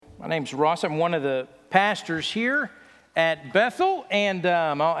My name's Ross. I'm one of the pastors here at Bethel, and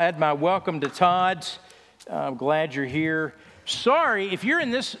I'll add my welcome to Todd's. I'm glad you're here. Sorry, if you're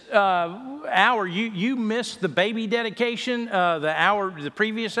in this hour, you missed the baby dedication, the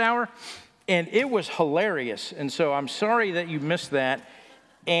previous hour, and it was hilarious. And so I'm sorry that you missed that.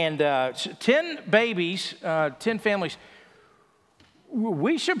 And 10 babies, 10 families.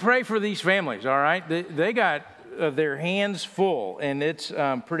 We should pray for these families, all right? They got their hands full, and it's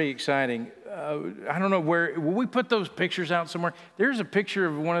pretty exciting. I don't know where, will we put those pictures out somewhere? There's a picture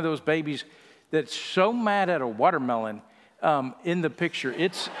of one of those babies that's so mad at a watermelon in the picture.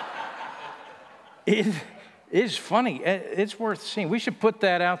 It is funny. It's worth seeing. We should put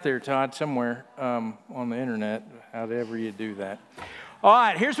that out there, Todd, somewhere on the internet, however you do that. All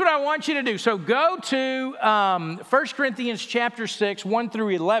right, here's what I want you to do. So go to 1 Corinthians chapter 6, 1 through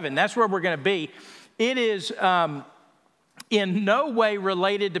 11. That's where we're going to be. It is in no way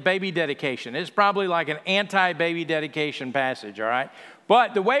related to baby dedication. It's probably like an anti-baby dedication passage, all right?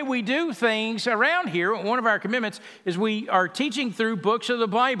 But the way we do things around here, one of our commitments is we are teaching through books of the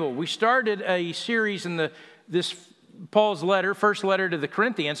Bible. We started a series in this Paul's letter, first letter to the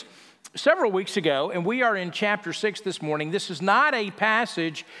Corinthians, several weeks ago, and we are in chapter 6 this morning. This is not a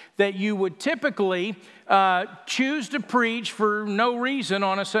passage that you would typically choose to preach for no reason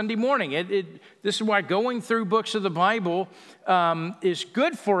on a Sunday morning. This is why going through books of the Bible is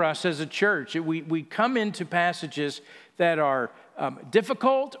good for us as a church. We come into passages that are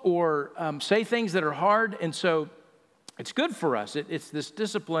difficult or say things that are hard, and so it's good for us. It's this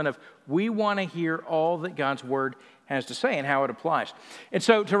discipline of we want to hear all that God's Word has to say and how it applies. And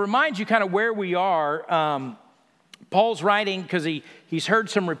so to remind you kind of where we are, Paul's writing because he's heard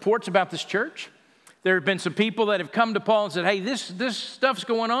some reports about this church. There have been some people that have come to Paul and said, hey, this stuff's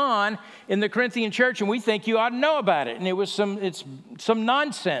going on in the Corinthian church, and we think you ought to know about it. And it's some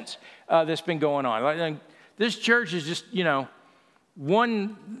nonsense that's been going on. Like, this church is just,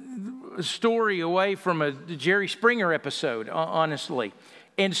 one story away from a Jerry Springer episode, honestly.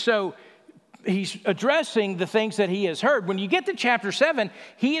 And so he's addressing the things that he has heard. When you get to chapter 7,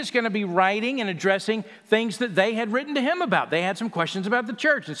 he is going to be writing and addressing things that they had written to him about. They had some questions about the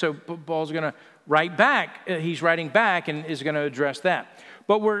church, and so Paul's going to write back. He's writing back and is going to address that.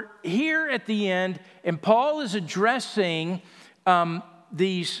 But we're here at the end, and Paul is addressing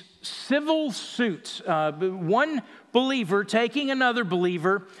these civil suits. One believer taking another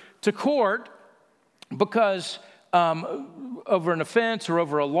believer to court because over an offense or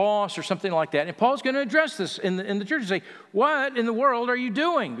over a loss or something like that. And Paul's going to address this in the church and say, what in the world are you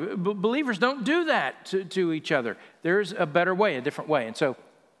doing? Believers don't do that to each other. There's a better way, a different way. And so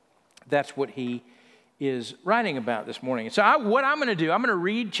that's what he is writing about this morning. And so what I'm going to do, I'm going to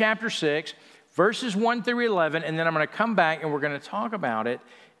read chapter 6, verses 1 through 11, and then I'm going to come back and we're going to talk about it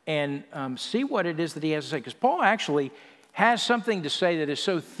and see what it is that he has to say. Because Paul actually has something to say that is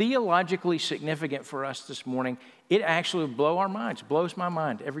so theologically significant for us this morning, it actually will blow our minds, blows my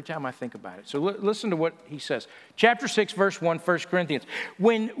mind every time I think about it. So listen to what he says. Chapter 6, verse 1, 1 Corinthians.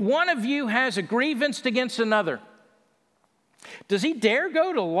 When one of you has a grievance against another, does he dare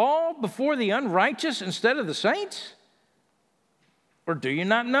go to law before the unrighteous instead of the saints? Or do you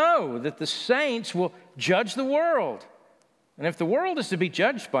not know that the saints will judge the world? And if the world is to be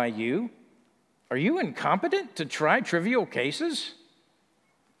judged by you, are you incompetent to try trivial cases?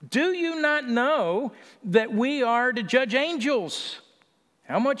 Do you not know that we are to judge angels?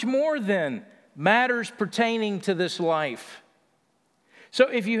 How much more then matters pertaining to this life? So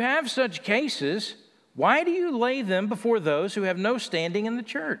if you have such cases, why do you lay them before those who have no standing in the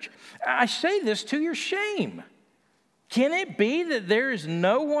church? I say this to your shame. Can it be that there is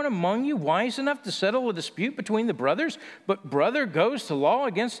no one among you wise enough to settle a dispute between the brothers, but brother goes to law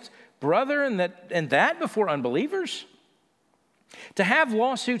against brother and that before unbelievers? To have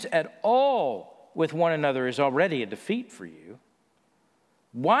lawsuits at all with one another is already a defeat for you.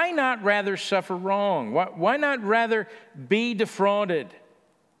 Why not rather suffer wrong? Why not rather be defrauded?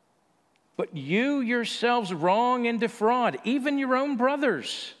 But you yourselves wrong and defraud, even your own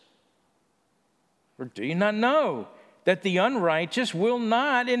brothers. Or do you not know that the unrighteous will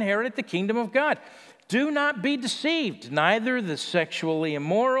not inherit the kingdom of God? Do not be deceived. Neither the sexually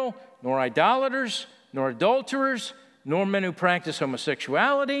immoral, nor idolaters, nor adulterers, nor men who practice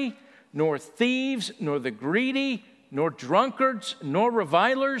homosexuality, nor thieves, nor the greedy, nor drunkards, nor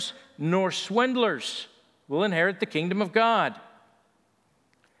revilers, nor swindlers will inherit the kingdom of God.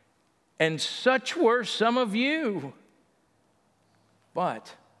 And such were some of you.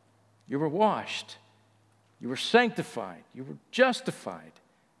 But you were washed, you were sanctified, you were justified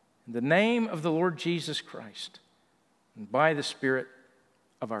in the name of the Lord Jesus Christ and by the Spirit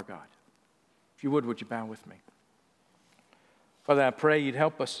of our God. If you would you bow with me? Father, I pray you'd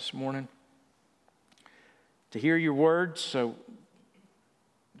help us this morning to hear your words. So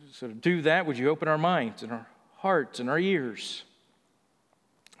to do that, would you open our minds and our hearts and our ears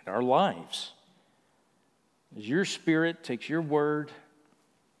and our lives as your Spirit takes your word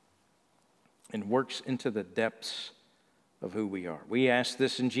and works into the depths of who we are. We ask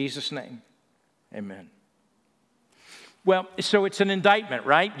this in Jesus' name. Amen. Well, so it's an indictment,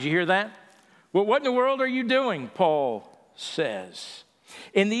 right? Did you hear that? Well, what in the world are you doing, Paul says.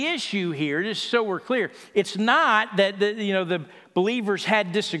 And the issue here, just so we're clear, it's not that the believers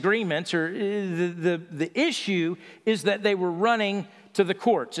had disagreements, or the issue is that they were running to the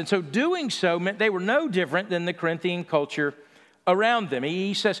courts. And so doing so meant they were no different than the Corinthian culture around them.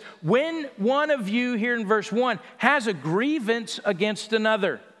 He says, when one of you, here in verse 1, has a grievance against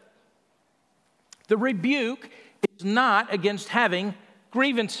another, the rebuke is not against having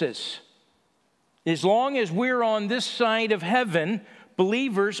grievances. As long as we're on this side of heaven,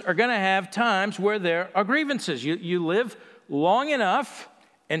 believers are going to have times where there are grievances. You live long enough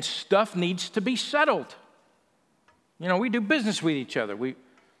and stuff needs to be settled. We do business with each other. We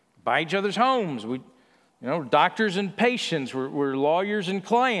buy each other's homes. Doctors and patients. We're lawyers and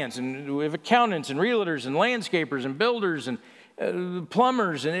clients. And we have accountants and realtors and landscapers and builders and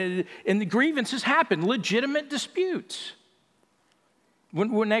plumbers. And the grievances happen, legitimate disputes.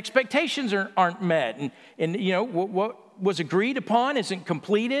 When expectations aren't met, and what was agreed upon isn't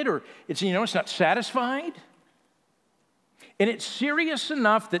completed, or it's not satisfied, and it's serious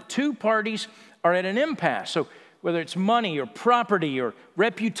enough that two parties are at an impasse. So whether it's money or property or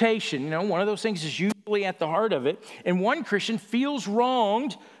reputation, one of those things is usually at the heart of it, and one Christian feels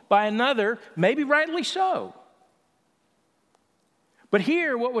wronged by another, maybe rightly so. But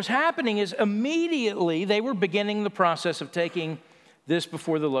here, what was happening is immediately they were beginning the process of taking this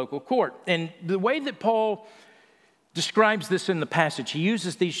before the local court. And the way that Paul describes this in the passage, he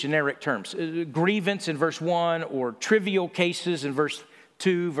uses these generic terms. Grievance in verse 1, or trivial cases in verse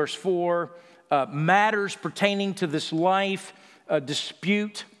 2, verse 4, matters pertaining to this life,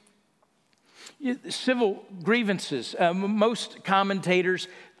 dispute, civil grievances. Most commentators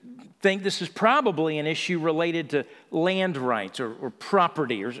think this is probably an issue related to land rights or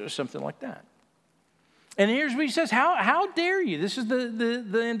property or something like that. And here's what he says, how dare you? This is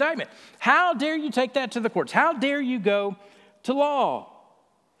the indictment. How dare you take that to the courts? How dare you go to law?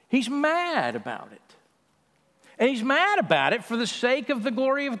 He's mad about it. And he's mad about it for the sake of the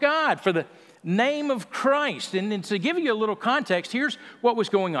glory of God, for the name of Christ. And to give you a little context, here's what was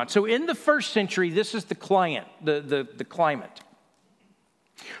going on. So in the first century, this is the climate.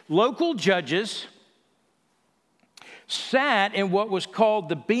 Local judges sat in what was called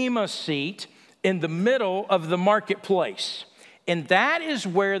the bema seat in the middle of the marketplace. And that is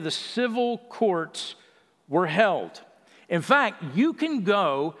where the civil courts were held. In fact, you can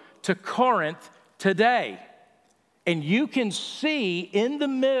go to Corinth today, and you can see in the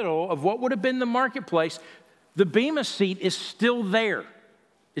middle of what would have been the marketplace, the bema seat is still there.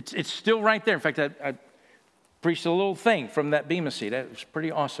 It's still right there. In fact, I preached a little thing from that bema seat. It was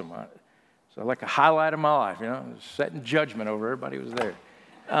pretty awesome. So like a highlight of my life, setting judgment over everybody who was there.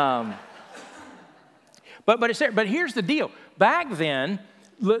 But it's there. But here's the deal. Back then,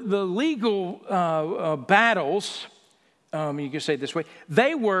 the legal battles, you could say it this way,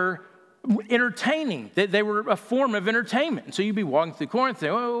 they were entertaining. They were a form of entertainment. And so you'd be walking through Corinth and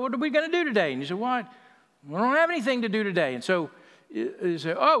say, well, what are we going to do today? And you say, what? We don't have anything to do today. And so you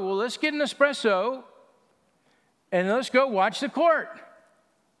say, let's get an espresso and let's go watch the court.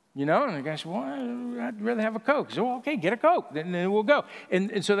 And the guy said, I'd rather have a Coke. So, okay, get a Coke, then we'll go.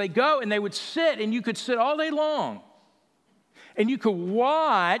 And so they go, and they would sit, and you could sit all day long. And you could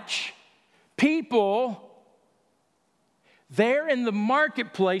watch people there in the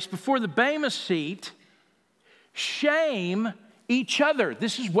marketplace before the bema seat shame each other.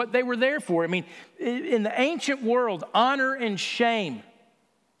 This is what they were there for. I mean, in the ancient world, honor and shame.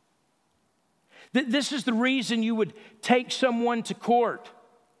 This is the reason you would take someone to court.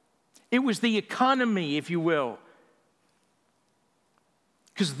 It was the economy, if you will.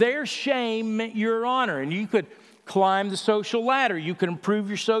 Because their shame meant your honor. And you could climb the social ladder. You could improve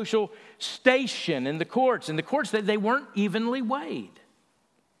your social station in the courts. In the courts, they weren't evenly weighed.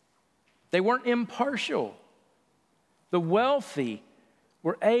 They weren't impartial. The wealthy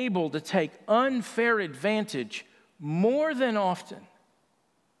were able to take unfair advantage more than often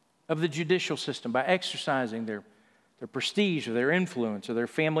of the judicial system by exercising their prestige or their influence or their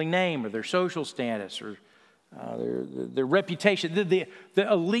family name or their social status or their reputation, the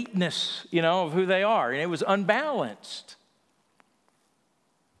eliteness, of who they are. And it was unbalanced.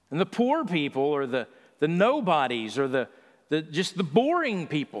 And the poor people, or the nobodies, or the just the boring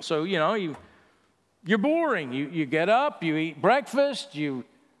people. So, you're boring. You get up, you eat breakfast, you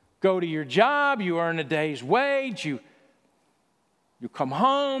go to your job, you earn a day's wage, you come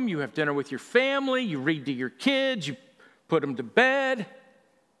home, you have dinner with your family, you read to your kids, you put them to bed.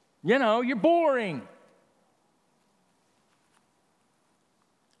 You're boring.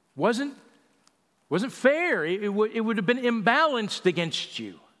 Wasn't fair. It would have been imbalanced against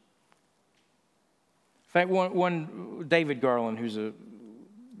you. In fact, one David Garland, who's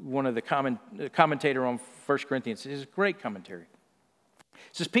one of the commentator on 1 Corinthians, is a great commentary.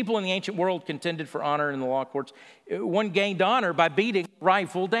 It says, people in the ancient world contended for honor in the law courts. One gained honor by beating a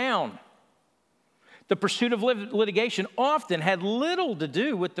rival down. The pursuit of litigation often had little to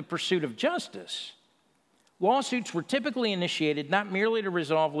do with the pursuit of justice. Lawsuits were typically initiated not merely to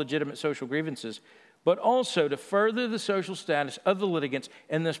resolve legitimate social grievances, but also to further the social status of the litigants.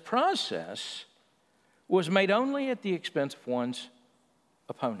 And this process was made only at the expense of one's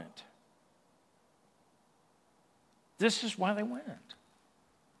opponent. This is why they went.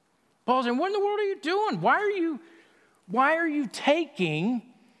 Paul's saying, what in the world are you doing? Why are you taking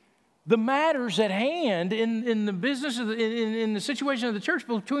the matters at hand in the business of in the situation of the church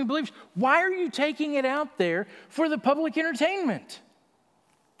between believers? Why are you taking it out there for the public entertainment?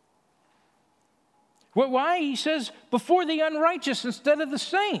 Why? He says, before the unrighteous instead of the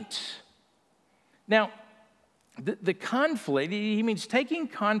saints. Now, the conflict, he means taking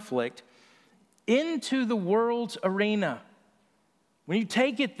conflict into the world's arena. When you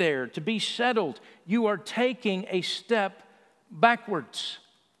take it there to be settled, you are taking a step backwards.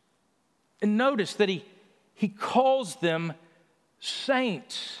 And notice that he calls them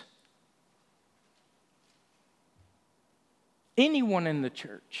saints. Anyone in the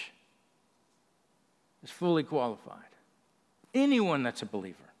church is fully qualified. Anyone that's a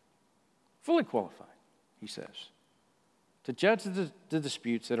believer, fully qualified, he says, to judge the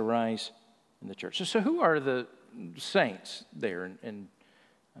disputes that arise in the church. So who are the saints there in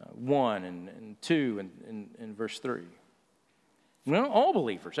 1 and 2 and verse 3? Well, all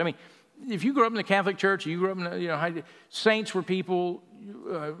believers. I mean, if you grew up in the Catholic Church, you grew up in saints were people.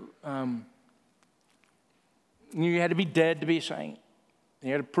 You had to be dead to be a saint.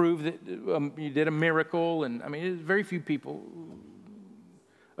 You had to prove that you did a miracle, and very few people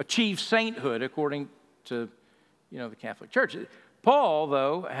achieve sainthood according to the Catholic Church. Paul,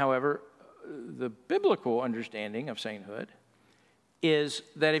 though, however, the biblical understanding of sainthood is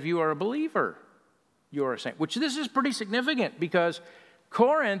that if you are a believer, you are a saint. Which this is pretty significant because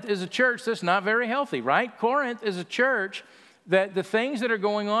Corinth is a church that's not very healthy, right? Corinth is a church that the things that are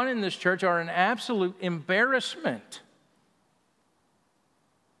going on in this church are an absolute embarrassment.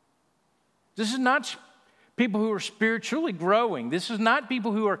 This is not people who are spiritually growing. This is not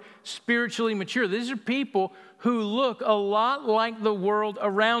people who are spiritually mature. These are people who look a lot like the world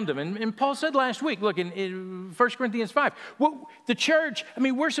around them. And Paul said last week, look, in 1 Corinthians 5, well, the church,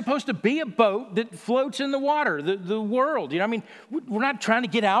 we're supposed to be a boat that floats in the water, the world. We're not trying to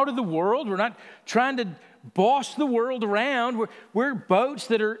get out of the world. We're not trying to boss the world around. We're boats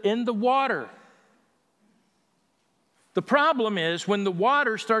that are in the water. The problem is when the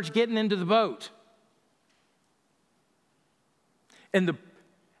water starts getting into the boat. And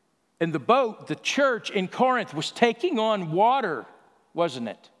the boat, the church in Corinth, was taking on water, wasn't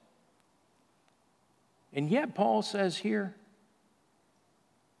it? And yet Paul says here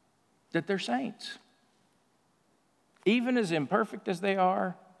that they're saints. Even as imperfect as they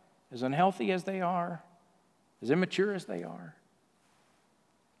are, as unhealthy as they are, as immature as they are,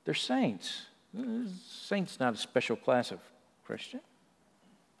 they're saints. Saints not a special class of Christian.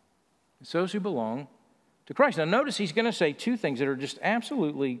 It's those who belong to Christ. Now notice he's going to say two things that are just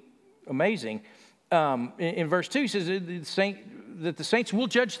absolutely amazing. In verse 2 he says that the saints will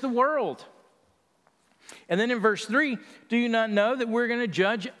judge the world. And then in verse 3, do you not know that we're going to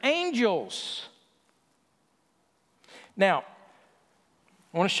judge angels? Now,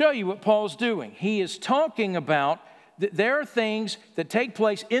 I want to show you what Paul's doing. He is talking about that there are things that take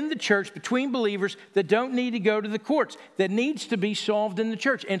place in the church between believers that don't need to go to the courts, that needs to be solved in the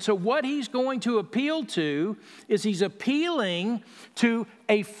church. And so what he's going to appeal to is he's appealing to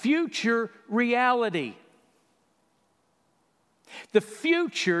a future reality. The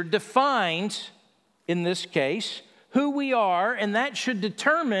future defines, in this case, who we are, and that should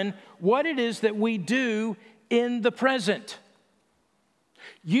determine what it is that we do in the present.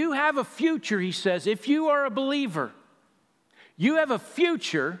 You have a future, he says, if you are a believer. You have a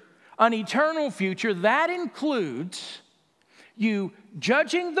future, an eternal future, that includes you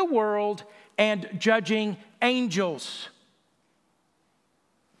judging the world and judging angels.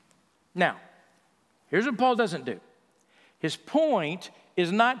 Now, here's what Paul doesn't do. His point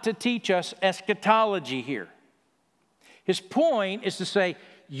is not to teach us eschatology here. His point is to say,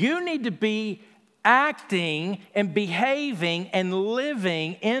 you need to be acting and behaving and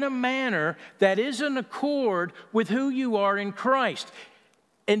living in a manner that is in accord with who you are in Christ.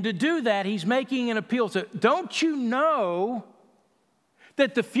 And to do that, he's making an appeal to, don't you know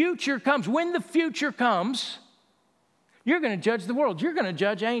that the future comes? When the future comes, you're going to judge the world. You're going to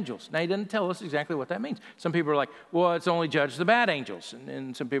judge angels. Now, he doesn't tell us exactly what that means. Some people are like, well, it's only judge the bad angels.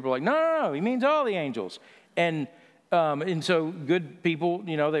 And some people are like, no, he means all the angels. And so good people,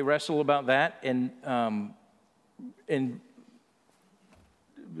 they wrestle about that. And that,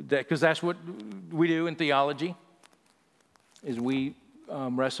 because that's what we do in theology, is we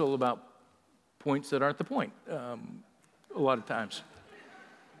wrestle about points that aren't the point a lot of times.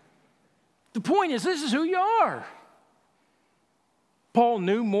 The point is, this is who you are. Paul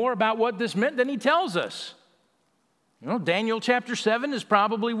knew more about what this meant than he tells us. Daniel chapter 7 is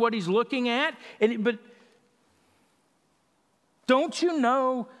probably what he's looking at. But don't you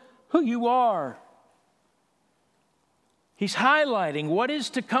know who you are? He's highlighting what is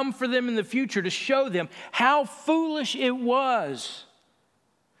to come for them in the future to show them how foolish it was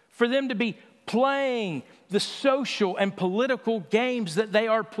for them to be playing the social and political games that they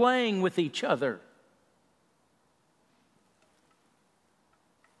are playing with each other.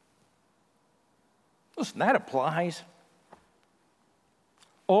 Listen, that applies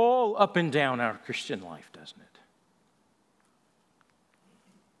all up and down our Christian life, doesn't it?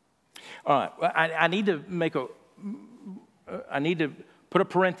 All right, I need to put a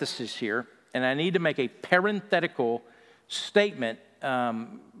parenthesis here, and I need to make a parenthetical statement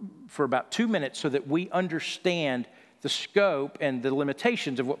for about 2 minutes so that we understand the scope and the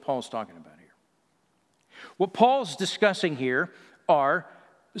limitations of what Paul's talking about here. What Paul's discussing here are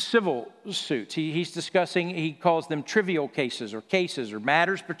civil suits. He's discussing, he calls them trivial cases or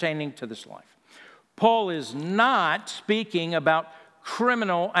matters pertaining to this life. Paul is not speaking about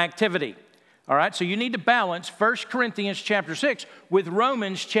criminal activity. All right, so you need to balance 1 Corinthians chapter 6 with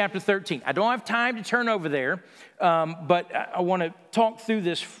Romans chapter 13. I don't have time to turn over there, but I want to talk through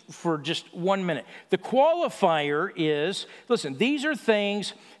this for just 1 minute. The qualifier is, listen, these are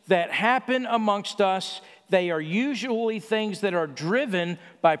things that happen amongst us. They are usually things that are driven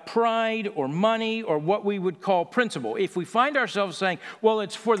by pride or money or what we would call principle. If we find ourselves saying, well,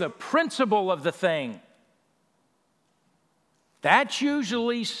 it's for the principle of the thing, that's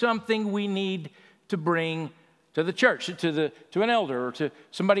usually something we need to bring to the church, to an elder or to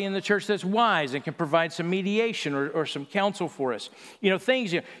somebody in the church that's wise and can provide some mediation or some counsel for us.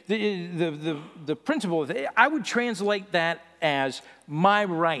 Things, the principle, I would translate that as my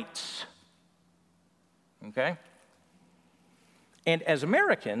rights. Okay? And as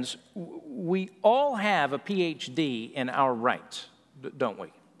Americans, we all have a PhD in our rights, don't we?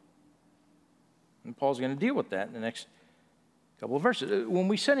 And Paul's going to deal with that in the next couple of verses. When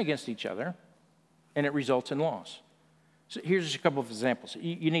we sin against each other, and it results in loss. So here's just a couple of examples.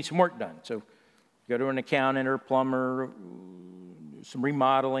 You need some work done. So go to an accountant or a plumber, some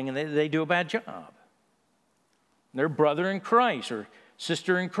remodeling, and they do a bad job. They're brother in Christ or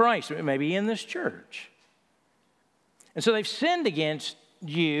sister in Christ, maybe in this church. And so they've sinned against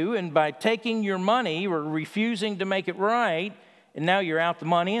you, and by taking your money or refusing to make it right, and now you're out the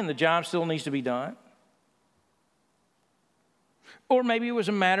money and the job still needs to be done. Or maybe it was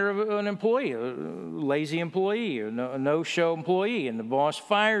a matter of an employee, a lazy employee, or a no-show employee, and the boss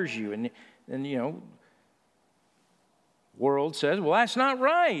fires you, and world says, well, that's not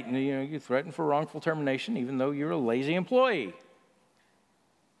right. And you threaten for wrongful termination even though you're a lazy employee.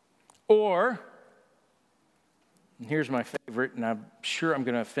 Or, and here's my favorite, and I'm sure I'm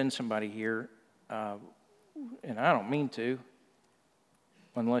going to offend somebody here, and I don't mean to,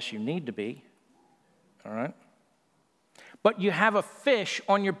 unless you need to be, all right? But you have a fish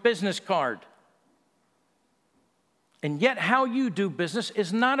on your business card. And yet how you do business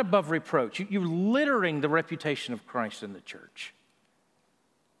is not above reproach. You're littering the reputation of Christ in the church.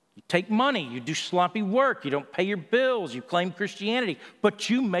 You take money, you do sloppy work, you don't pay your bills, you claim Christianity,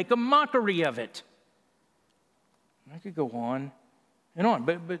 but you make a mockery of it. I could go on and on,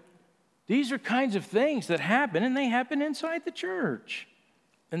 but these are kinds of things that happen, and they happen inside the church.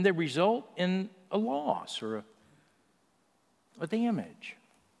 And they result in a loss or a damage.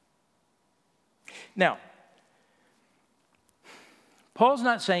 Now, Paul's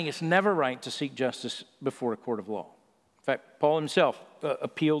not saying it's never right to seek justice before a court of law. In fact, Paul himself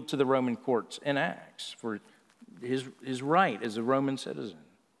appealed to the Roman courts in Acts for his right as a Roman citizen.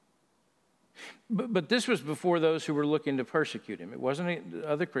 But this was before those who were looking to persecute him. It wasn't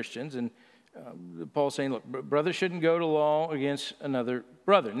other Christians. And Paul's saying, look, brother shouldn't go to law against another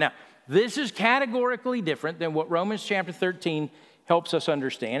brother. Now, this is categorically different than what Romans chapter 13 helps us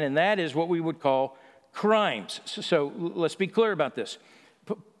understand, and that is what we would call crimes. So let's be clear about this.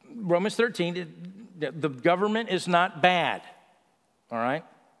 Romans 13, the government is not bad, all right?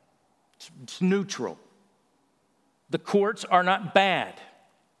 It's neutral. The courts are not bad.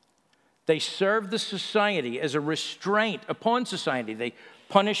 They serve the society as a restraint upon society. They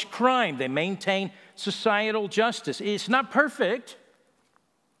punish crime. They maintain societal justice. It's not perfect,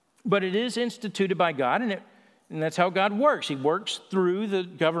 but it is instituted by God, and that's how God works. He works through the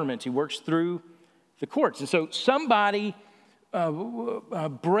government. He works through the courts. And so somebody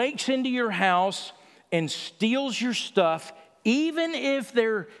breaks into your house and steals your stuff, even if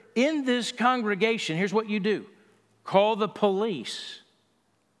they're in this congregation, here's what you do. Call the police.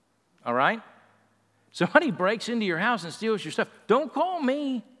 All right? Somebody breaks into your house and steals your stuff. Don't call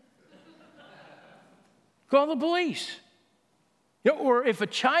me. Call the police. You know, or if a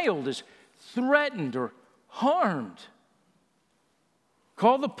child is threatened or harmed,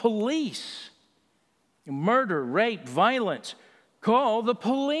 call the police. Murder, rape, violence, call the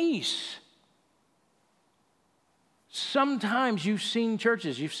police. Sometimes you've seen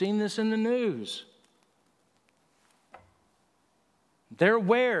churches, you've seen this in the news. They're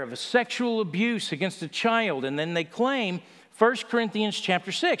aware of a sexual abuse against a child, and then they claim 1 Corinthians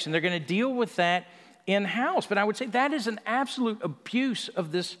chapter 6, and they're going to deal with that in-house. But I would say that is an absolute abuse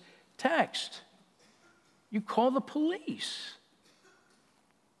of this text. You call the police.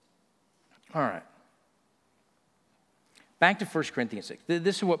 All right. Back to 1 Corinthians 6.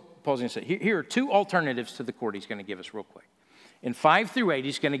 This is what Paul's going to say. Here are two alternatives to the court he's going to give us real quick. In 5 through 8,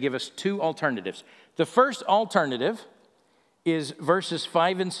 he's going to give us two alternatives. The first alternative is verses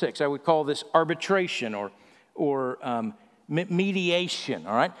 5 and 6. I would call this arbitration or mediation,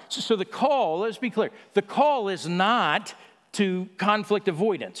 all right? So the call, let's be clear, the call is not to conflict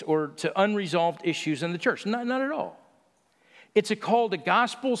avoidance or to unresolved issues in the church. Not at all. It's a call to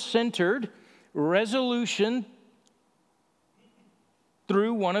gospel-centered resolution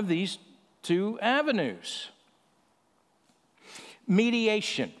through one of these two avenues.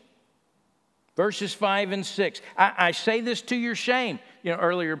 Mediation. Verses 5 and 6. I say this to your shame. You know,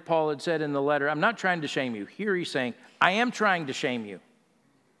 earlier Paul had said in the letter, I'm not trying to shame you. Here he's saying, I am trying to shame you.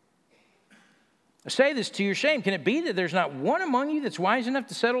 I say this to your shame. Can it be that there's not one among you that's wise enough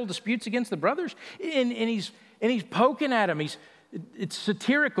to settle disputes against the brothers? And he's poking at them. It's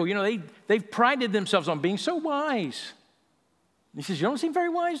satirical. You know, they've prided themselves on being so wise. He says, you don't seem very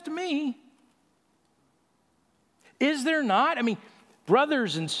wise to me. Is there not? I mean,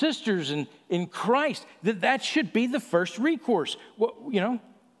 brothers and sisters in Christ, that should be the first recourse. Well, you know,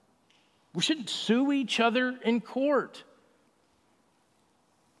 we shouldn't sue each other in court.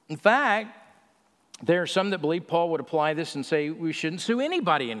 In fact, there are some that believe Paul would apply this and say we shouldn't sue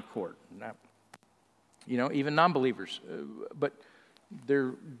anybody in court. You know, even non-believers. But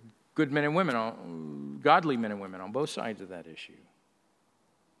they're good men and women, godly men and women on both sides of that issue.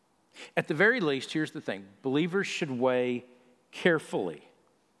 At the very least, here's the thing. Believers should weigh carefully.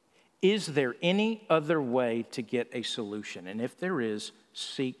 Is there any other way to get a solution? And if there is,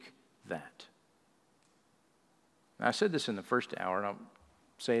 seek that. Now, I said this in the first hour, and I'll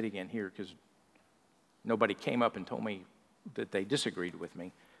say it again here because nobody came up and told me that they disagreed with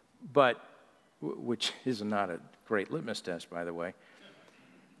me, but which is not a great litmus test, by the way.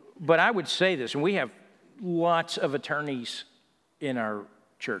 But I would say this, and we have lots of attorneys in our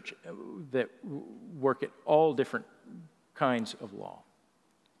church that work at all different kinds of law.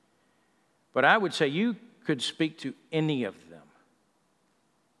 But I would say you could speak to any of them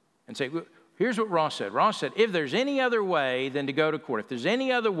and say, here's what Ross said. Ross said, if there's any other way than to go to court, if there's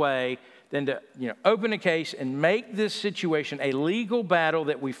any other way than to open a case and make this situation a legal battle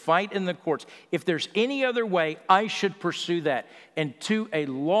that we fight in the courts, if there's any other way, I should pursue that. And to a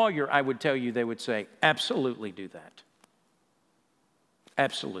lawyer, I would tell you, they would say, absolutely do that.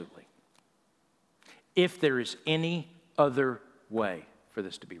 Absolutely. If there is any other way for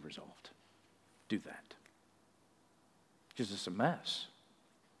this to be resolved, do that. Because it's a mess.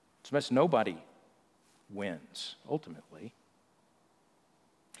 It's a mess. Nobody wins, ultimately.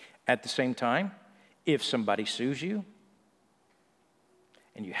 At the same time, if somebody sues you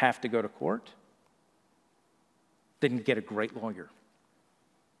and you have to go to court, then get a great lawyer.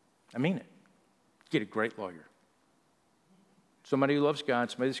 I mean it. Get a great lawyer. Somebody who loves God,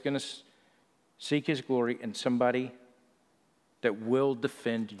 somebody that's going to seek His glory, and somebody that will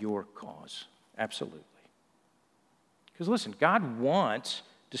defend your cause. Absolutely. Because listen, God wants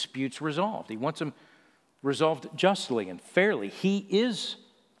disputes resolved. He wants them resolved justly and fairly. He is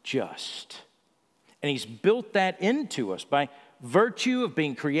just. And he's built that into us by virtue of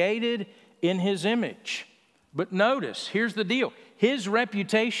being created in his image. But notice, here's the deal. His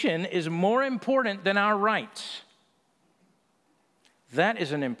reputation is more important than our rights. That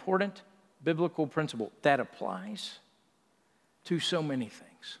is an important biblical principle that applies to so many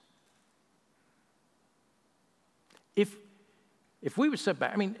things. If we would step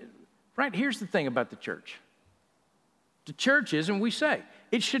back, right, here's the thing about the church. The church is, and we say,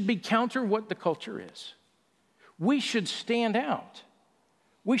 it should be counter what the culture is. We should stand out.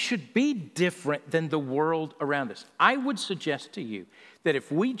 We should be different than the world around us. I would suggest to you that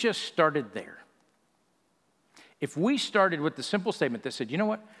if we just started there, if we started with the simple statement that said, you know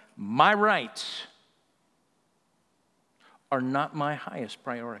what, my rights are not my highest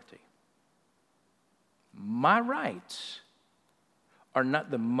priority. My rights are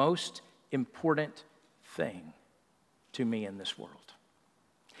not the most important thing to me in this world.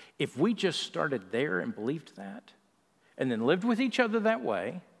 If we just started there and believed that, and then lived with each other that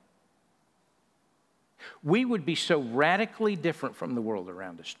way, we would be so radically different from the world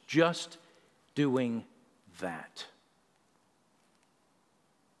around us, just doing that.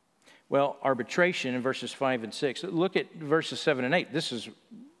 Well, arbitration in verses 5 and 6. Look at verses 7 and 8.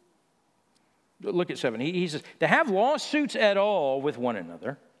 Look at 7. He says, to have lawsuits at all with one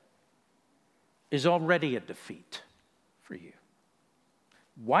another is already a defeat for you.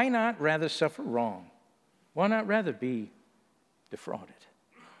 Why not rather suffer wrong? Why not rather be defrauded?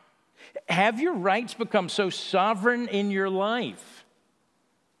 Have your rights become so sovereign in your life?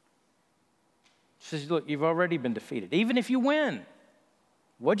 He says, look, you've already been defeated. Even if you win,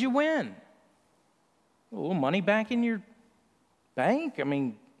 what'd you win? A little money back in your bank?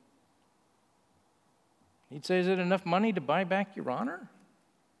 He'd say, is it enough money to buy back your honor?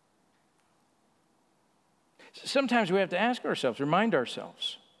 Sometimes we have to ask ourselves, remind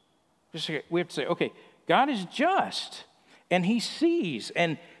ourselves. We have to say, okay, God is just, and he sees,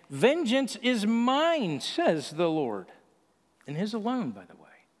 and vengeance is mine, says the Lord, and his alone, by the way.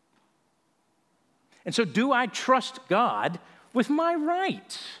 And so do I trust God with my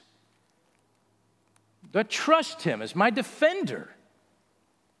rights? Do I trust him as my defender?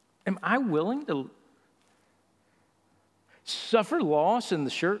 Am I willing to suffer loss in the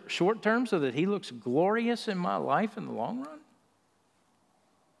short term so that he looks glorious in my life in the long run?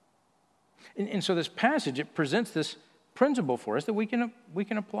 And so this passage, it presents this principle for us that we can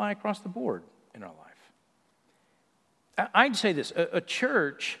apply across the board in our life. I'd say this, a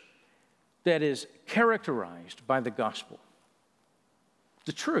church that is characterized by the gospel,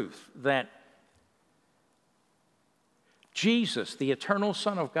 the truth that Jesus, the eternal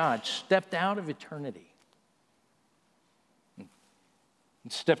Son of God, stepped out of eternity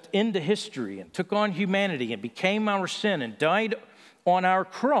and stepped into history and took on humanity and became our sin and died on our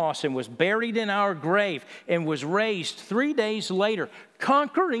cross and was buried in our grave and was raised 3 days later,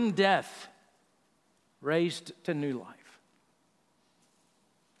 conquering death, raised to new life.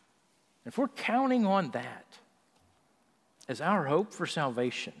 If we're counting on that as our hope for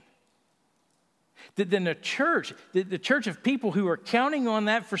salvation, then the church of people who are counting on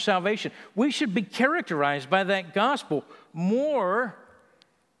that for salvation, we should be characterized by that gospel more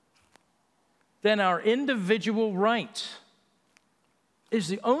than our individual rights. Is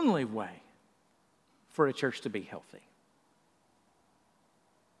the only way for a church to be healthy.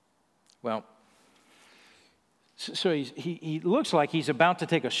 Well, so he looks like he's about to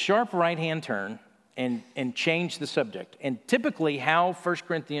take a sharp right-hand turn and change the subject. And typically how 1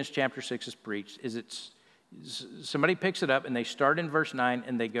 Corinthians chapter 6 is preached is somebody picks it up and they start in verse 9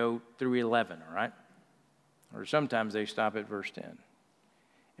 and they go through 11, all right? Or sometimes they stop at verse 10.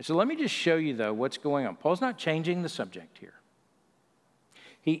 And so let me just show you, though, what's going on. Paul's not changing the subject here.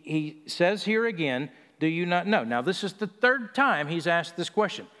 He says here again, do you not know? Now, this is the third time he's asked this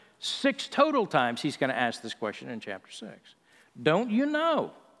question. 6 total times he's going to ask this question in chapter 6. Don't you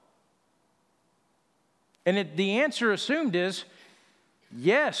know? And the answer assumed is,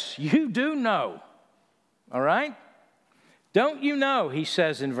 yes, you do know. All right? Don't you know, he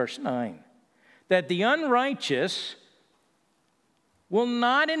says in verse 9, that the unrighteous will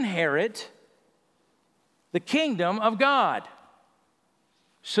not inherit the kingdom of God.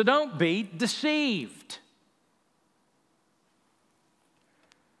 So don't be deceived.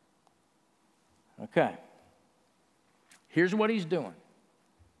 Okay. Here's what he's doing.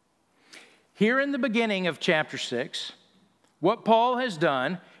 Here in the beginning of chapter 6, what Paul has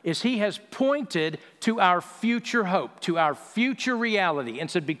done is he has pointed to our future hope, to our future reality, and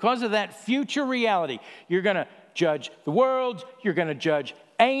said because of that future reality, you're going to judge the world, you're going to judge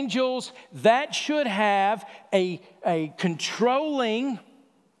angels. That should have a controlling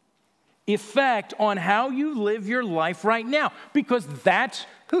effect on how you live your life right now, because that's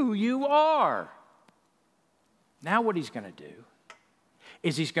who you are. Now what he's going to do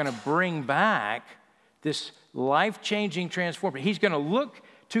is he's going to bring back this life-changing transformation. He's going to look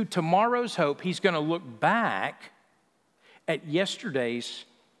to tomorrow's hope. He's going to look back at yesterday's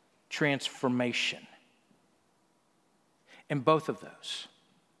transformation. And both of those,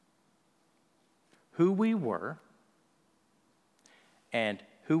 who we were and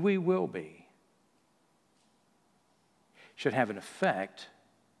who we will be, should have an effect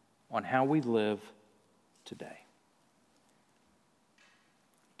on how we live today.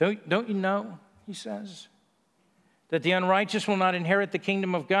 Don't you know, he says, that the unrighteous will not inherit the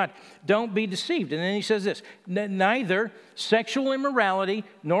kingdom of God? Don't be deceived. And then he says this: neither sexual immorality,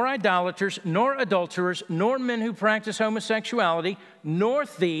 nor idolaters, nor adulterers, nor men who practice homosexuality, nor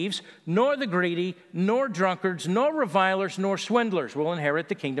thieves, nor the greedy, nor drunkards, nor revilers, nor swindlers will inherit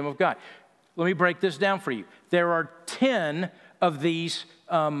the kingdom of God. Let me break this down for you. There are 10 of these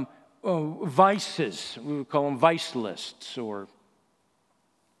vices. We would call them vice lists, or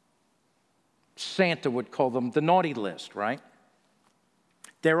Santa would call them the naughty list, right?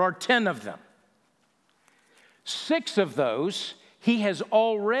 There are 10 of them. 6 of those he has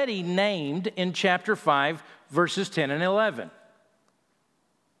already named in chapter 5, verses 10 and 11.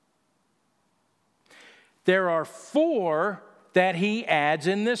 There are 4 that he adds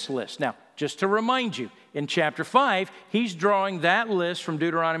in this list. Now, just to remind you, in chapter 5, he's drawing that list from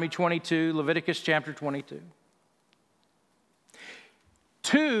Deuteronomy 22, Leviticus chapter 22.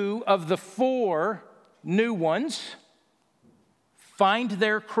 2 of the 4 new ones find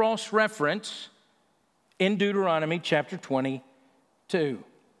their cross-reference in Deuteronomy chapter 22.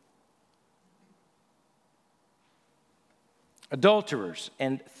 Adulterers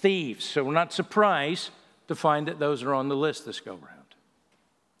and thieves. So we're not surprised to find that those are on the list this go round.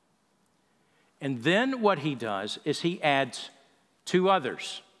 And then what he does is he adds 2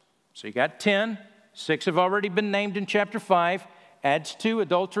 others. So you got 10. 6 have already been named in chapter 5. Adds 2,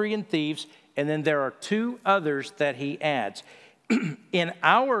 adultery and thieves, and then there are 2 others that he adds. In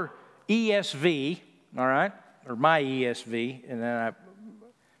our ESV, all right, or my ESV, and then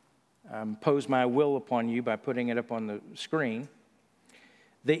I impose my will upon you by putting it up on the screen.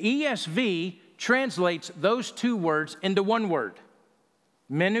 The ESV translates those 2 words into one word: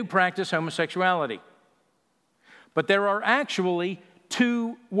 men who practice homosexuality. But there are actually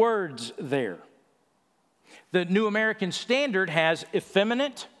 2 words there. The New American Standard has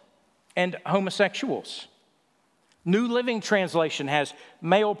effeminate and homosexuals. New Living Translation has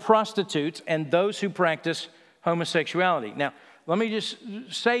male prostitutes and those who practice homosexuality. Now, let me just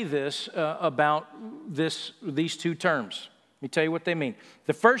say this about these 2 terms. Let me tell you what they mean.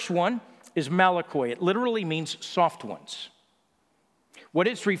 The first one is malakoi. It literally means soft ones. What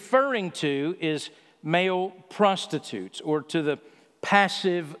it's referring to is male prostitutes, or to the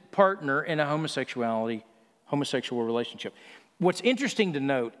passive partner in a homosexual relationship. What's interesting to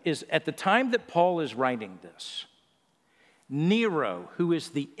note is at the time that Paul is writing this, Nero, who is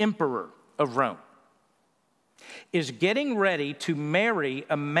the emperor of Rome, is getting ready to marry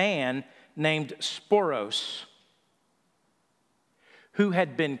a man named Sporos, who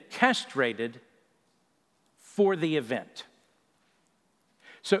had been castrated for the event.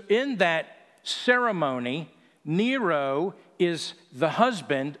 So in that ceremony, Nero is the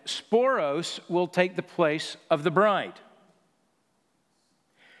husband. Sporos will take the place of the bride.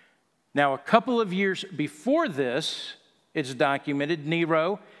 Now, a couple of years before this, it's documented,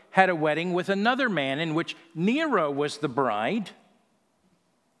 Nero had a wedding with another man in which Nero was the bride,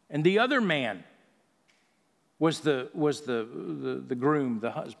 and the other man was the groom,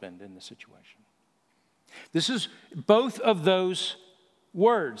 the husband in the situation. This is both of those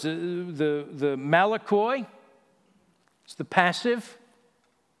words. The malakoi, it's the passive.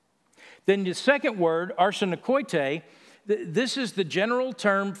 Then the second word, arsenokoite, this is the general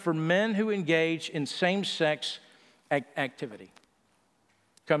term for men who engage in same-sex activity.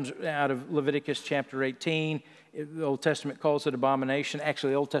 Comes out of Leviticus chapter 18. The Old Testament calls it abomination.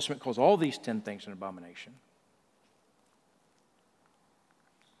 Actually, the Old Testament calls all these 10 things an abomination.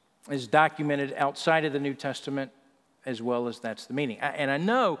 It's documented outside of the New Testament as well as that's the meaning. And I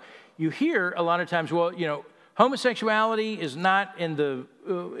know you hear a lot of times, well, you know, homosexuality is not in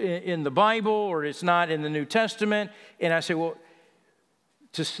the Bible, or it's not in the New Testament. And I say, well,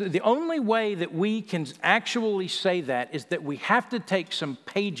 the only way that we can actually say that is that we have to take some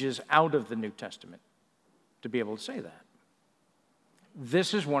pages out of the New Testament to be able to say that.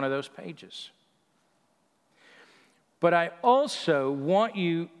 This is one of those pages. But I also want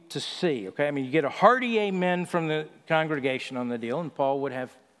you to see, okay? I mean, you get a hearty amen from the congregation on the deal, and Paul would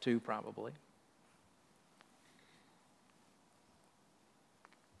have too, probably.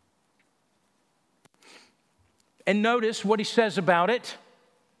 And notice what he says about it.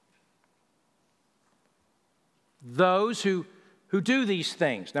 Those who do these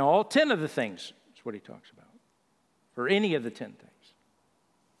things. Now, all 10 of the things is what he talks about. Or any of the 10 things.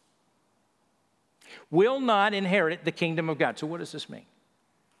 Will not inherit the kingdom of God. So what does this mean?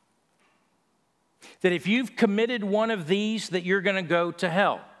 That if you've committed one of these, that you're going to go to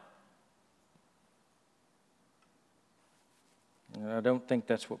hell. I don't think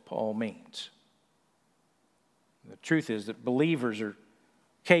that's what Paul means. The truth is that believers are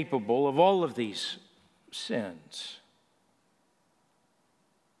capable of all of these sins.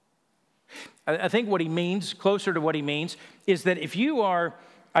 I think what he means, closer to what he means, is that if you are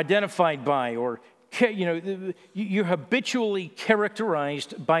identified by or you're habitually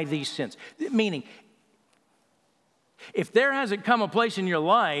characterized by these sins, meaning if there hasn't come a place in your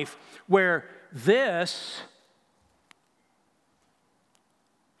life where this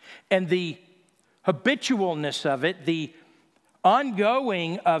and the habitualness of it, the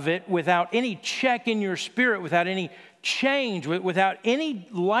ongoing of it without any check in your spirit, without any change, without any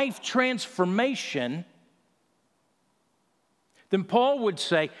life transformation, then Paul would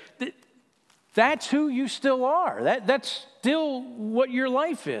say that that's who you still are. That's still what your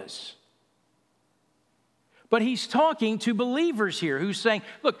life is. But he's talking to believers here who's saying,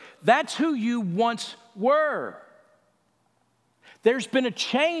 look, that's who you once were. There's been a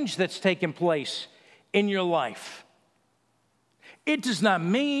change that's taken place in your life. It does not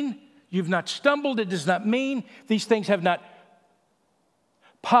mean you've not stumbled. It does not mean these things have not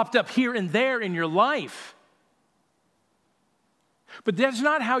popped up here and there in your life. But that's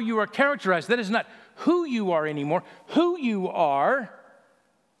not how you are characterized. That is not who you are anymore. Who you are,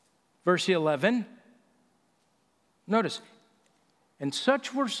 verse 11, notice, and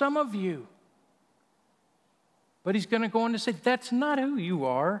such were some of you. But he's going to go on to say, that's not who you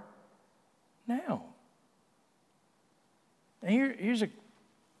are now. Now here's a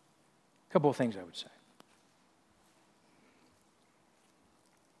couple of things I would say.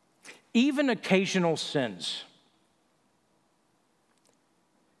 Even occasional sins,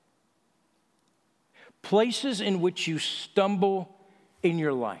 places in which you stumble in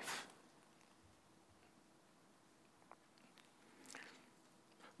your life,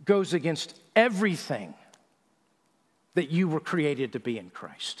 goes against everything that you were created to be in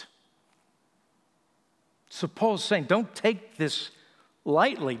Christ. So Paul's saying, don't take this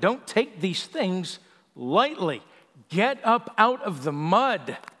lightly. Don't take these things lightly. Get up out of the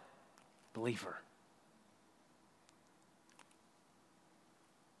mud, believer.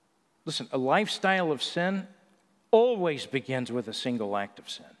 Listen, a lifestyle of sin always begins with a single act of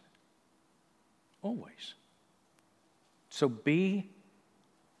sin. Always. So be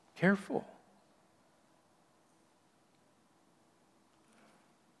careful.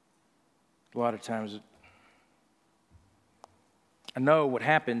 A lot of times, I know what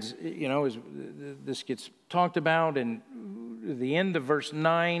happens, is this gets talked about, and the end of verse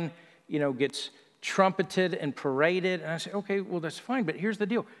 9, gets trumpeted and paraded. And I say, okay, well, that's fine, but here's the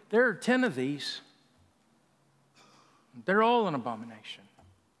deal. There are 10 of these. They're all an abomination.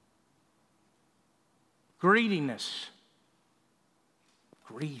 Greediness.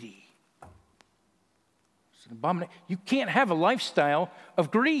 Greedy. It's an abomination. You can't have a lifestyle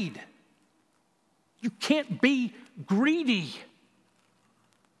of greed. You can't be greedy.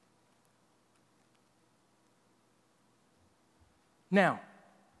 Now,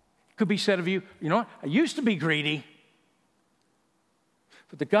 it could be said of you, you know what? I used to be greedy,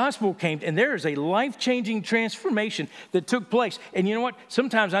 but the gospel came, and there is a life-changing transformation that took place. And you know what?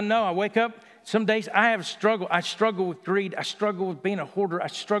 Sometimes I know I wake up, some days I have a struggle. I struggle with greed. I struggle with being a hoarder. I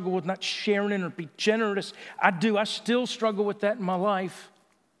struggle with not sharing or be generous. I do. I still struggle with that in my life.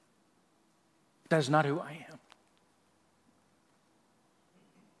 That's not who I am.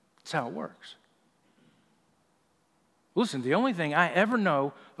 That's how it works. Listen, the only thing I ever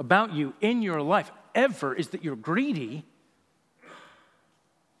know about you in your life ever is that you're greedy.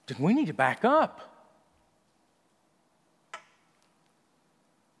 Then we need to back up.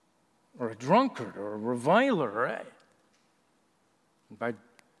 Or a drunkard or a reviler. Right? And by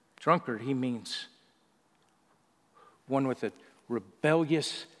drunkard, he means one with a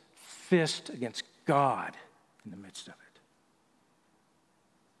rebellious fist against God in the midst of it.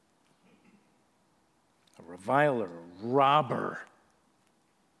 A reviler, a robber.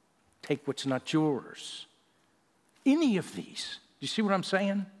 Take what's not yours. Any of these. Do you see what I'm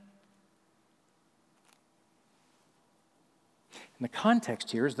saying? And the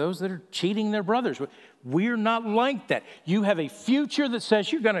context here is those that are cheating their brothers. We're not like that. You have a future that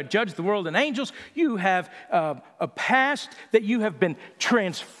says you're going to judge the world and angels. You have a past that you have been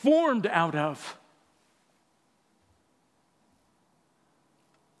transformed out of.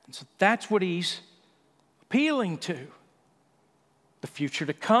 And so that's what he's appealing to. The future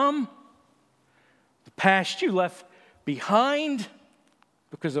to come, the past you left behind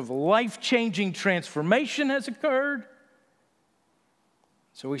because of life-changing transformation has occurred.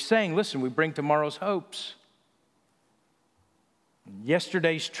 So he's saying, listen, we bring tomorrow's hopes,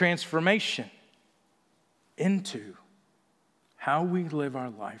 yesterday's transformation into how we live our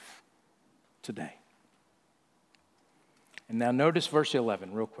life today. And now notice verse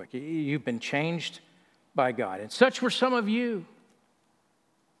 11 real quick. You've been changed by God. And such were some of you,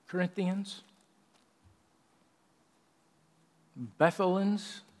 Corinthians,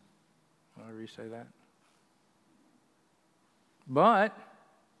 Bethelans, however you say that. But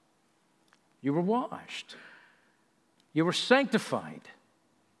you were washed. You were sanctified.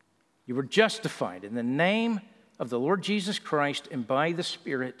 You were justified in the name of the Lord Jesus Christ and by the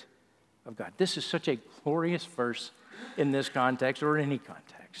Spirit of God. This is such a glorious verse in this context or in any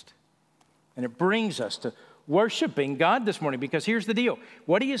context. And it brings us to worshiping God this morning, because here's the deal.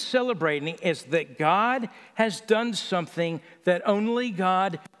 What he is celebrating is that God has done something that only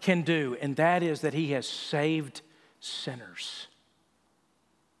God can do, and that is that he has saved sinners,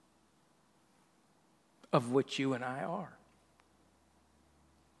 of which you and I are.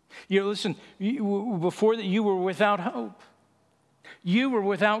 You know, listen, before that you were without hope. You were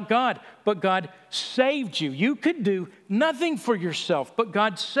without God, but God saved you. You could do nothing for yourself, but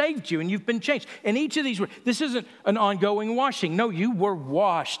God saved you, and you've been changed. And each of these were, this isn't an ongoing washing. No, you were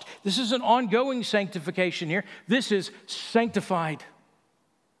washed. This is an ongoing sanctification here. This is sanctified.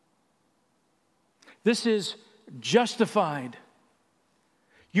 This is justified.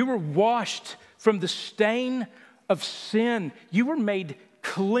 You were washed from the stain of sin. You were made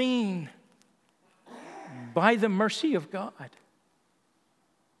clean by the mercy of God.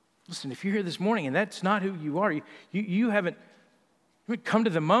 Listen, if you're here this morning and that's not who you are, you haven't come to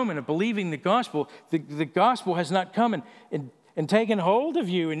the moment of believing the gospel. The gospel has not come and taken hold of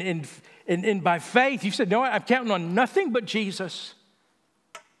you. And by faith, you said, no, I'm counting on nothing but Jesus.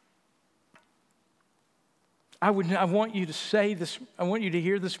 I want you to say this. I want you to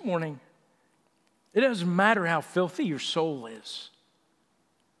hear this morning. It doesn't matter how filthy your soul is.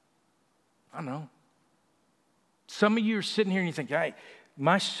 I know. Some of you are sitting here and you think, hey,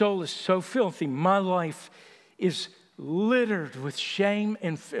 my soul is so filthy. My life is littered with shame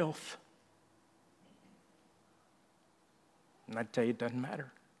and filth. And I tell you, it doesn't matter.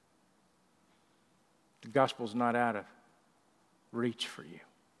 The gospel's not out of reach for you.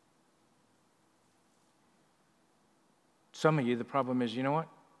 Some of you, the problem is, you know what?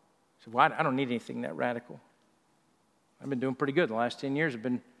 So, well, I don't need anything that radical. I've been doing pretty good. The last 10 years I've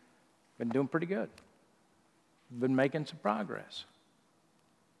been doing pretty good. I've been making some progress.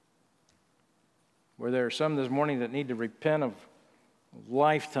 Where there are some this morning that need to repent of a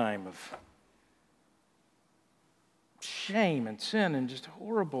lifetime of shame and sin and just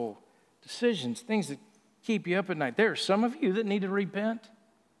horrible decisions, things that keep you up at night. There are some of you that need to repent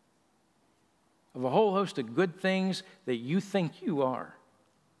of a whole host of good things that you think you are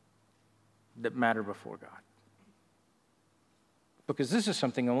that matter before God. Because this is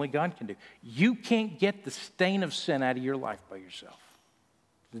something only God can do. You can't get the stain of sin out of your life by yourself.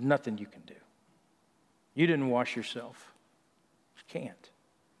 There's nothing you can do. You didn't wash yourself. You can't.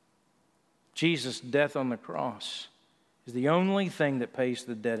 Jesus' death on the cross is the only thing that pays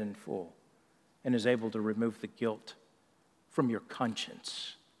the debt in full and is able to remove the guilt from your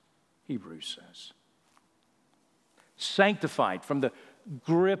conscience, Hebrews says. Sanctified from the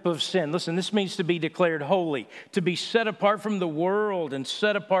grip of sin. Listen, this means to be declared holy, to be set apart from the world and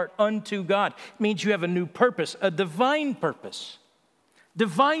set apart unto God. It means you have a new purpose, a divine purpose,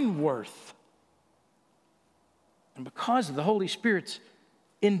 divine worth. And because of the Holy Spirit's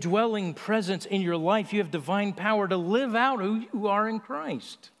indwelling presence in your life, you have divine power to live out who you are in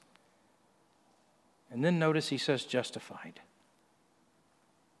Christ. And then notice he says justified.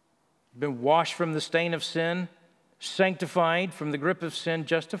 You've been washed from the stain of sin, sanctified from the grip of sin,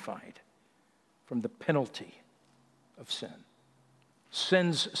 justified from the penalty of sin.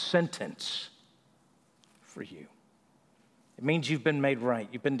 Sin's sentence for you. It means you've been made right.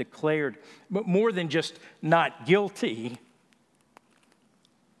 You've been declared, but more than just not guilty.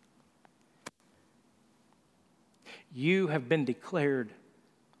 You have been declared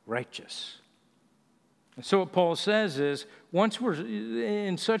righteous. And so what Paul says is, once were,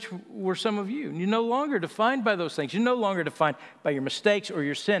 and such were some of you. You're no longer defined by those things. You're no longer defined by your mistakes or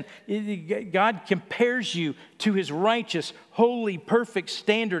your sin. God compares you to his righteous, holy, perfect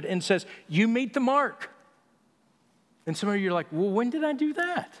standard and says, you meet the mark. And some of you are like, well, when did I do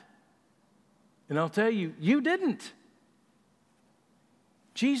that? And I'll tell you, you didn't.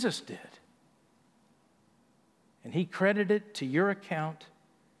 Jesus did. And he credited it to your account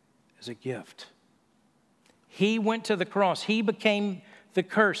as a gift. He went to the cross. He became the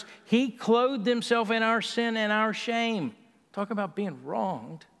curse. He clothed himself in our sin and our shame. Talk about being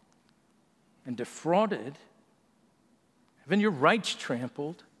wronged and defrauded, having your rights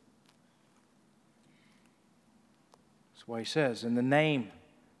trampled. That's why he says, in the name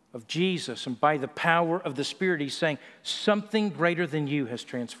of Jesus and by the power of the Spirit, he's saying, something greater than you has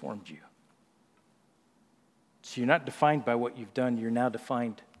transformed you. So you're not defined by what you've done. You're now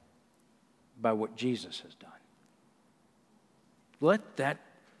defined by what Jesus has done. Let that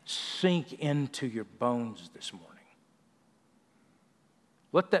sink into your bones this morning.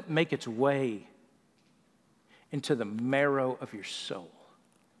 Let that make its way into the marrow of your soul.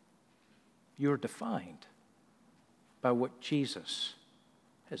 You're defined by what Jesus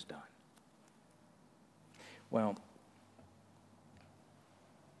has done. Well,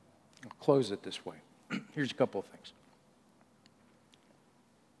 I'll close it this way. Here's a couple of things.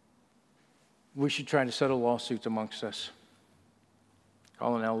 We should try to settle lawsuits amongst us.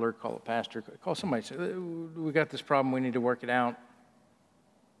 Call an elder, call a pastor, call somebody, say, we got this problem, we need to work it out.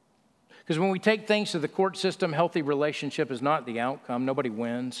 Because when we take things to the court system, healthy relationship is not the outcome. Nobody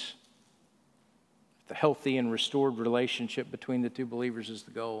wins. The healthy and restored relationship between the two believers is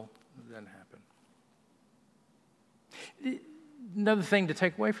the goal. It doesn't happen. Another thing to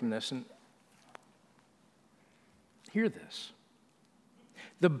take away from this, and hear this.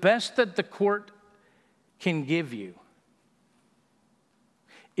 The best that the court can give you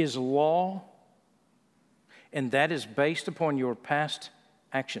is law, and that is based upon your past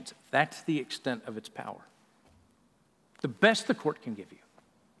actions. That's the extent of its power. The best the court can give you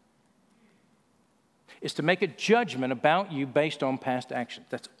is to make a judgment about you based on past actions.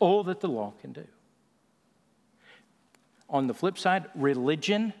 That's all that the law can do. On the flip side,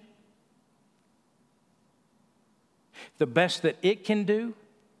 religion, the best that it can do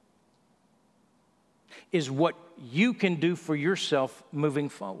is what you can do for yourself moving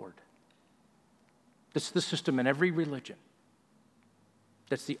forward. That's the system in every religion.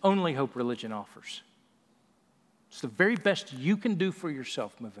 That's the only hope religion offers. It's the very best you can do for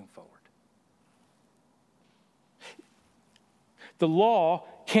yourself moving forward. The law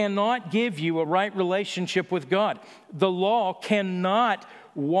cannot give you a right relationship with God. The law cannot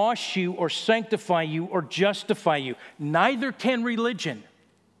wash you or sanctify you or justify you. Neither can religion.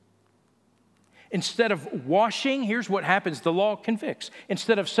 Instead of washing, here's what happens. The law convicts.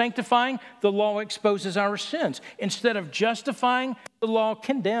 Instead of sanctifying, the law exposes our sins. Instead of justifying, the law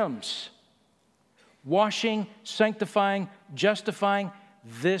condemns. Washing, sanctifying, justifying,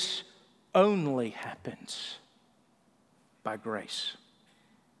 this only happens by grace.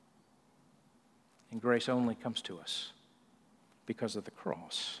 And grace only comes to us because of the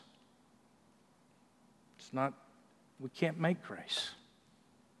cross. It's not, we can't make grace.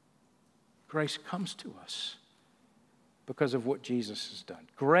 Grace comes to us because of what Jesus has done.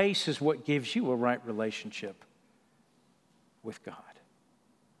 Grace is what gives you a right relationship with God.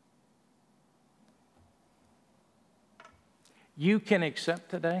 You can accept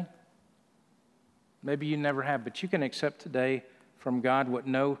today, maybe you never have, but you can accept today from God what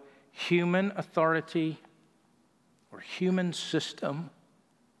no human authority or human system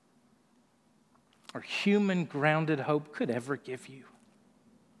or human grounded hope could ever give you,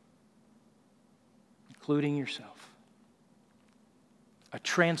 including yourself. A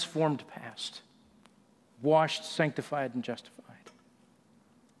transformed past, washed, sanctified, and justified,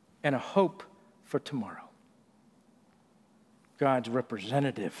 and a hope for tomorrow. God's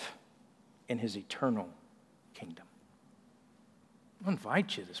representative in his eternal kingdom. I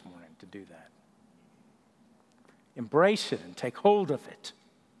invite you this morning to do that. Embrace it and take hold of it.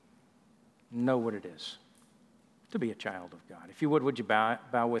 Know what it is to be a child of God. If you would you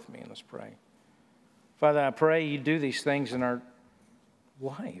bow with me and let's pray. Father, I pray you do these things in our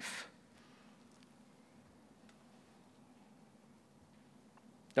life.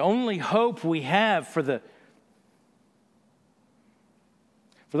 The only hope we have for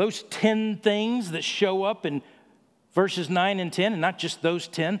those 10 things that show up in verses 9 and 10, and not just those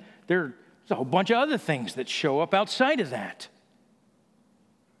 10, there's a whole bunch of other things that show up outside of that.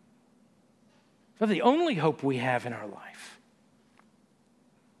 For the only hope we have in our life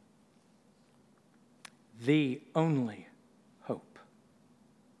the only hope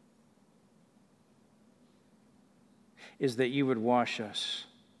is that you would wash us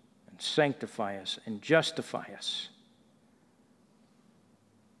and sanctify us and justify us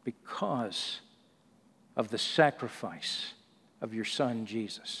because of the sacrifice of your Son,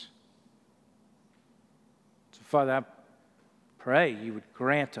 Jesus. So, Father, I pray you would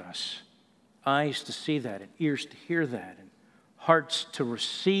grant us eyes to see that and ears to hear that and hearts to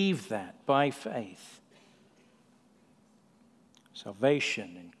receive that by faith.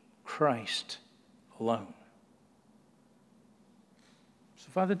 Salvation in Christ alone. So,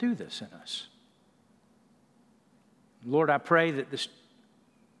 Father, do this in us. Lord, I pray that this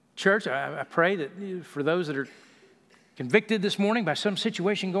church, I pray that for those that are convicted this morning by some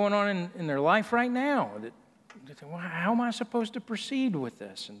situation going on in their life right now, that well, how am I supposed to proceed with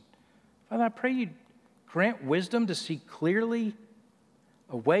this? And Father, I pray you grant wisdom to see clearly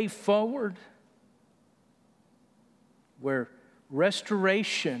a way forward where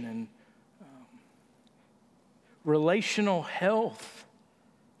restoration and relational health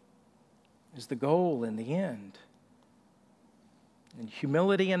is the goal in the end. And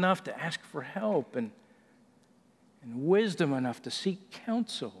humility enough to ask for help and wisdom enough to seek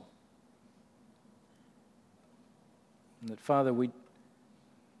counsel. And that, Father, we'd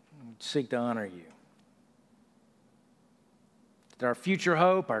seek to honor you. That our future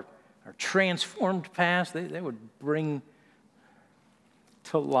hope, our transformed past, they would bring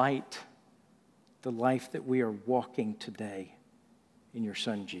to light the life that we are walking today in your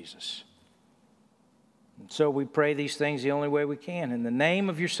Son, Jesus. And so we pray these things the only way we can. In the name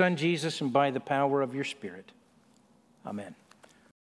of your Son, Jesus, and by the power of your Spirit. Amen.